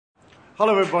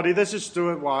Hello everybody, this is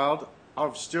Stuart Wilde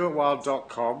of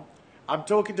stuartwilde.com. I'm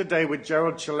talking today with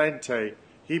Gerald Celente.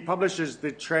 He publishes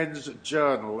the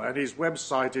TrendsJournal and his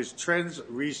website is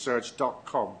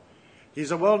TrendsResearch.com.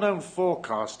 He's a well-known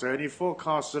forecaster and he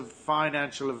forecasts of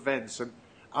financial events and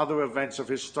other events of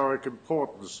historic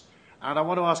importance. And I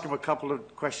want to ask him a couple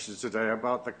of questions today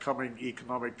about the coming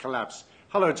economic collapse.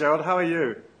 Hello Gerald, how are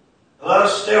you? Hello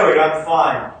Stuart, I'm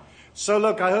fine. So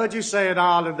look, I heard you say in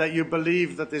Ireland that you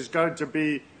believe that there's going to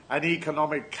be an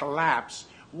economic collapse.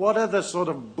 What are the sort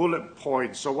of bullet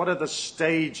points or what are the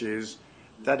stages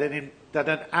that an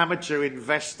amateur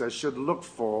investor should look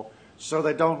for so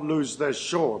they don't lose their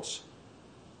shorts?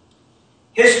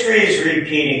 History is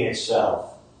repeating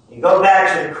itself. You go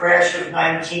back to the crash of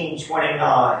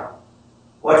 1929.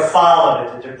 What followed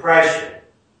it? The Depression.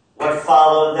 What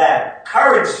followed that?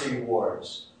 Currency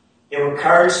wars. There were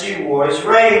currency wars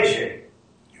raging.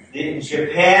 In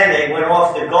Japan, they went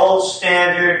off the gold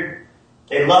standard.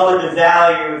 They lowered the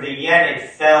value of the yen. It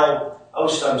fell,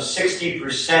 some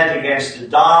 60% against the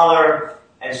dollar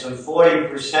and some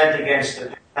 40% against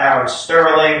the pound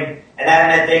sterling. And that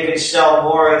meant they could sell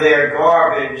more of their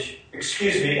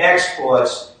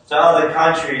exports to other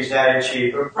countries at a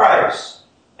cheaper price.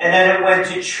 And then it went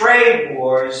to trade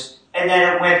wars, and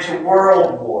then it went to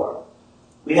world war.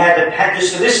 We had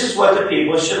so this is what the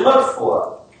people should look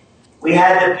for. We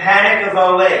had the Panic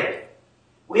of '08.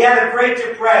 We had a Great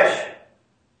Depression.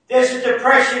 There's a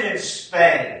depression in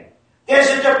Spain. There's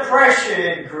a depression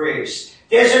in Greece.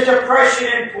 There's a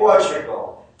depression in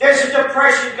Portugal. There's a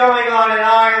depression going on in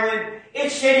Ireland.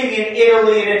 It's hitting in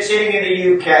Italy and it's hitting in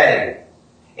the UK.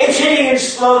 It's hitting in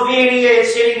Slovenia.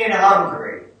 It's hitting in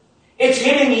Hungary. It's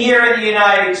hitting here in the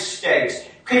United States.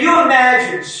 Could you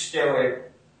imagine, Stuart,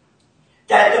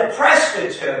 that the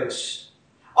prostitutes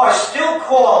are still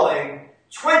calling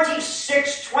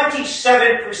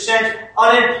 27%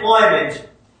 unemployment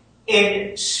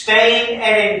in Spain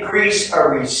and in Greece a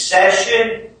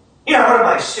recession? You know, what am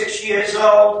I, 6 years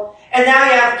old? And now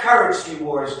you have currency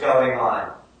wars going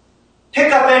on.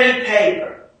 Pick up any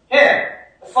paper. Here,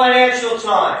 the Financial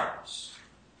Times.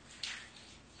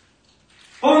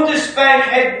 Bundesbank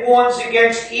head warns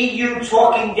against EU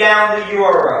talking down the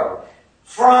euro.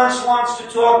 France wants to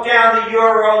talk down the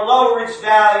euro, lower its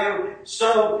value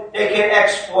so they can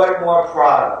export more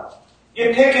product.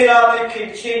 You pick it up, it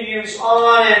continues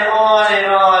on and on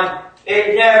and on.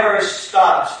 It never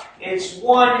stops. It's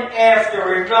one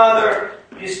after another.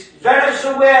 This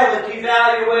Venezuela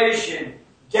devaluation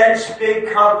dents big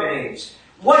companies.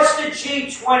 What's the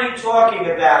G20 talking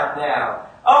about now?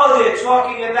 Oh, they're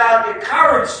talking about the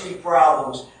currency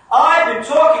problems. I've been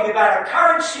talking about a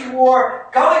currency war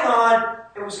going on.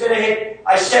 It was going to hit,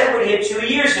 I said it would hit 2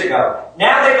 years ago.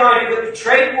 Now they're going to, the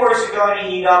trade wars are going to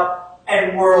heat up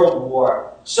and world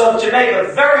war. So to make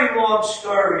a very long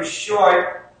story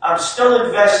short, I'm still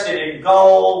invested in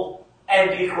gold,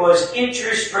 and because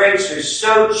interest rates are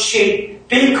so cheap,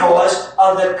 because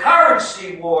of the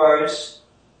currency wars,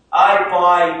 I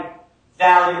buy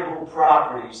valuable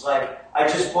properties. Like I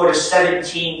just bought a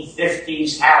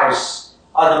 1750s house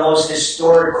on the most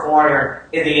historic corner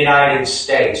in the United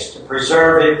States to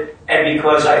preserve it and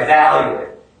because I value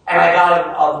it. And I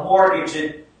got a mortgage,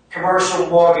 a commercial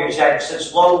mortgage at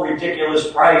such low, ridiculous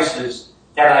prices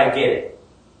that I did it.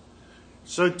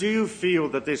 So do you feel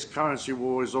that this currency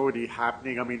war is already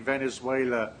happening? I mean,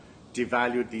 Venezuela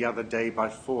devalued the other day by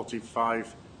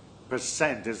 45%.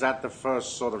 Is that the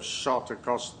first sort of shot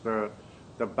across the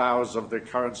bows of the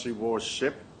currency war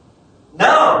ship?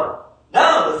 No,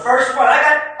 the first one.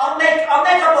 I'll make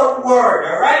up a word,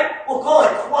 all right? We'll call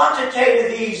it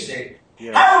quantitative easing.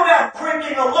 Yeah. How about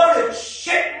printing a load of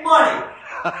shit money?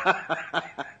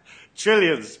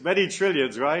 Trillions, many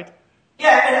trillions, right?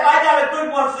 Yeah, and I got a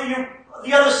good one for you,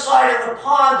 the other side of the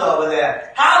pond over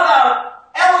there. How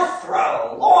about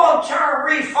LTRO, long-term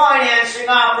refinancing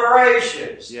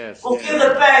operations? Yes. We'll give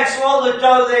the banks all the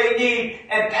dough they need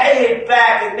and pay it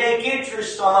back and make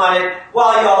interest on it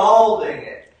while you're holding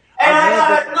it. And I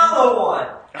got another one.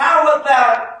 How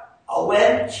about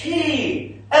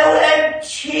OMT?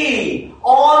 OMT,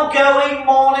 ongoing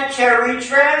monetary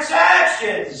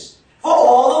transactions for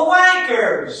all the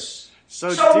wankers. So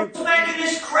who's making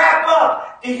this crap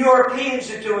up? The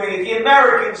Europeans are doing it. The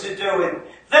Americans are doing it.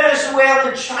 Venezuela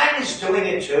and China's doing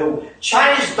it too.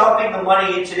 China's dumping the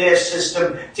money into their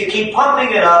system to keep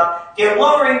pumping it up. They're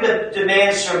lowering the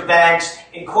demands from banks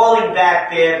and calling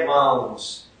back bad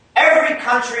loans. Every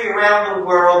country around the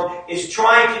world is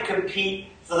trying to compete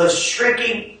for the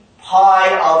shrinking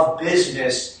pie of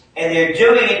business, and they're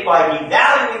doing it by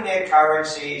devaluing their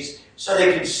currencies so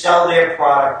they can sell their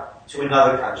product to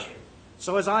another country.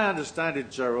 So as I understand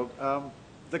it, Gerald,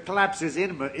 the collapse is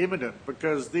imminent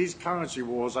because these currency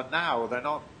wars are now. They're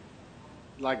not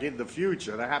like in the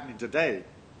future. They're happening today.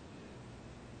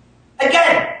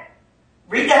 Again,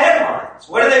 read the headlines.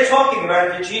 What are they talking about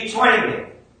at the G20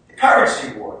 meeting? The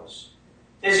currency wars.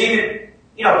 There's even,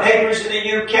 papers in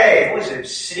the UK. What was it,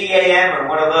 City AM or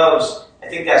one of those? I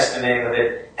think that's the name of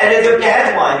it. And the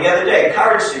headline the other day,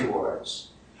 currency wars.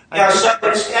 So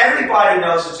everybody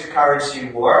knows it's a currency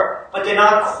war, but they're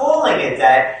not calling it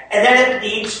that. And then it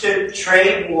leads to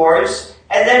trade wars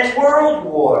and then world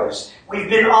wars. We've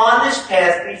been on this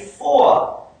path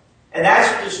before. And that's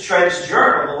what this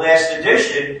TrendsJournal, the last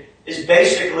edition, is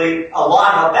basically a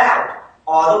lot about.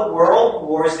 Are the world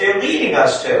wars they're leading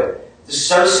us to? The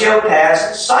sociopaths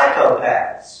and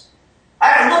psychopaths.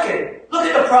 Look at it. Look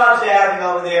at the problems they're having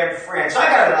over there in France. I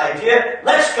got an idea.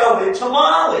 Let's go into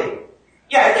Mali.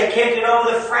 Yeah, they can't get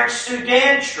over the French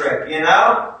Sudan trip,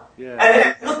 Yeah.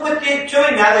 And look what they're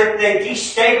doing now. They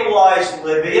destabilized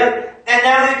Libya, and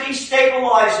now they're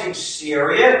destabilizing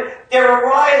Syria. There are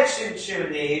riots in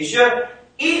Tunisia.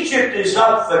 Egypt is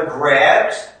up for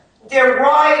grabs. They're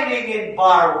rioting in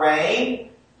Bahrain.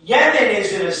 Yemen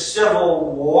is in a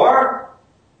civil war.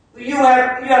 You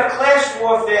have class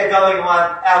warfare going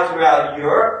on out throughout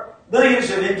Europe. Millions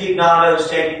of indignados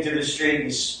taking to the street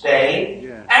in Spain.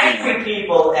 Yeah. Angry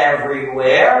people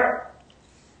everywhere.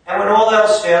 And when all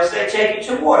else fails, they take it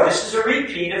to war. This is a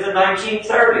repeat of the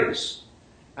 1930s.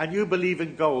 And you believe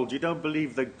in gold. You don't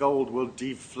believe that gold will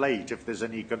deflate if there's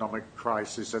an economic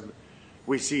crisis and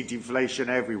we see deflation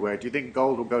everywhere. Do you think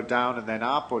gold will go down and then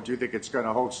up, or do you think it's going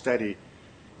to hold steady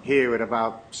here at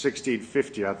about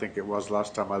 1650, I think it was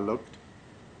last time I looked?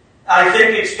 I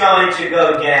think it's going to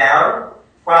go down,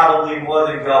 probably more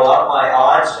than go up, my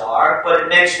odds are, but it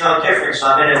makes no difference.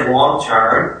 I'm in it long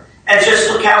term. And just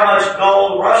look how much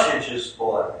gold Russia just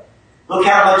bought. Look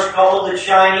how much gold the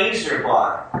Chinese are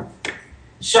buying.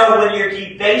 So when you're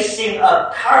debasing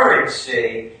a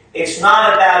currency, it's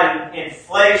not about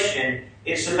inflation,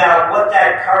 it's about what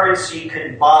that currency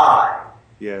can buy.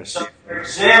 Yes. So, for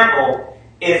example,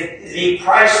 if the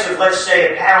price of, let's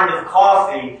say, a pound of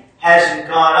coffee hasn't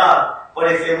gone up,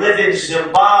 but if you live in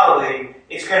Zimbabwe,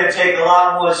 it's going to take a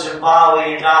lot more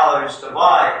Zimbabwean dollars to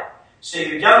buy it. So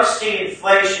you don't see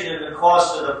inflation in the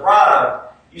cost of the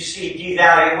product, you see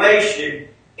devaluation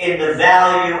in the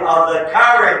value of the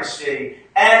currency.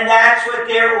 And that's what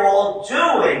they're all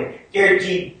doing. They're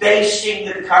debasing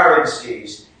the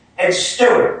currencies. And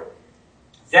Stuart,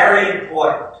 very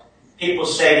important. People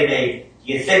say to me,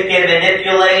 do you think they're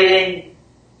manipulating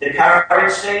the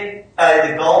currency,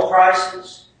 the gold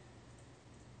prices?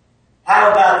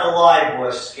 How about the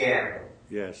LIBOR scandal?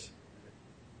 Yes.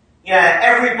 Yeah,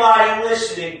 everybody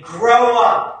listening, grow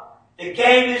up. The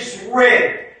game is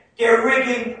rigged. They're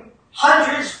rigging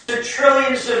hundreds of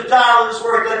trillions of dollars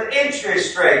worth of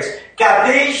interest rates.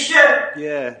 Capisce?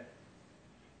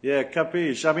 Yeah,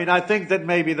 capiche. I mean, I think that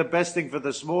maybe the best thing for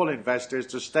the small investor is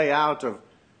to stay out of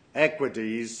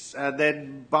equities and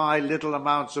then buy little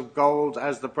amounts of gold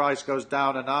as the price goes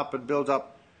down and up and build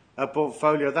up a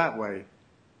portfolio that way.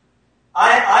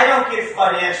 I don't give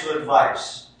financial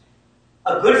advice.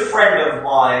 A good friend of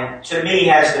mine, to me,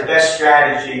 has the best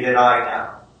strategy that I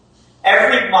know.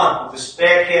 Every month, with the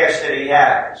spare cash that he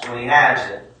has, when he has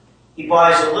it, he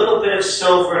buys a little bit of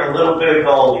silver and a little bit of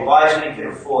gold. He buys what he can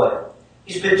afford it.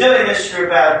 He's been doing this for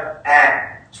about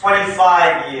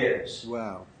 25 years.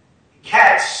 Wow.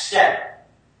 Cat's set.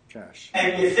 Cash.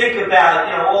 And you think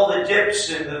about, all the dips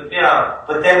and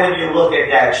but then when you look at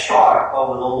that chart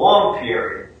over the long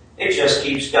period, it just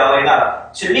keeps going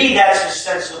up. To me, that's a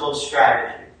sensible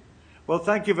strategy. Well,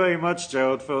 thank you very much,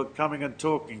 Gerald, for coming and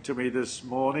talking to me this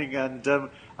morning, and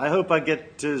I hope I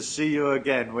get to see you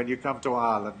again when you come to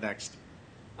Ireland next.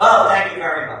 Well, thank you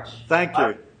very much. Thank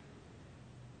you.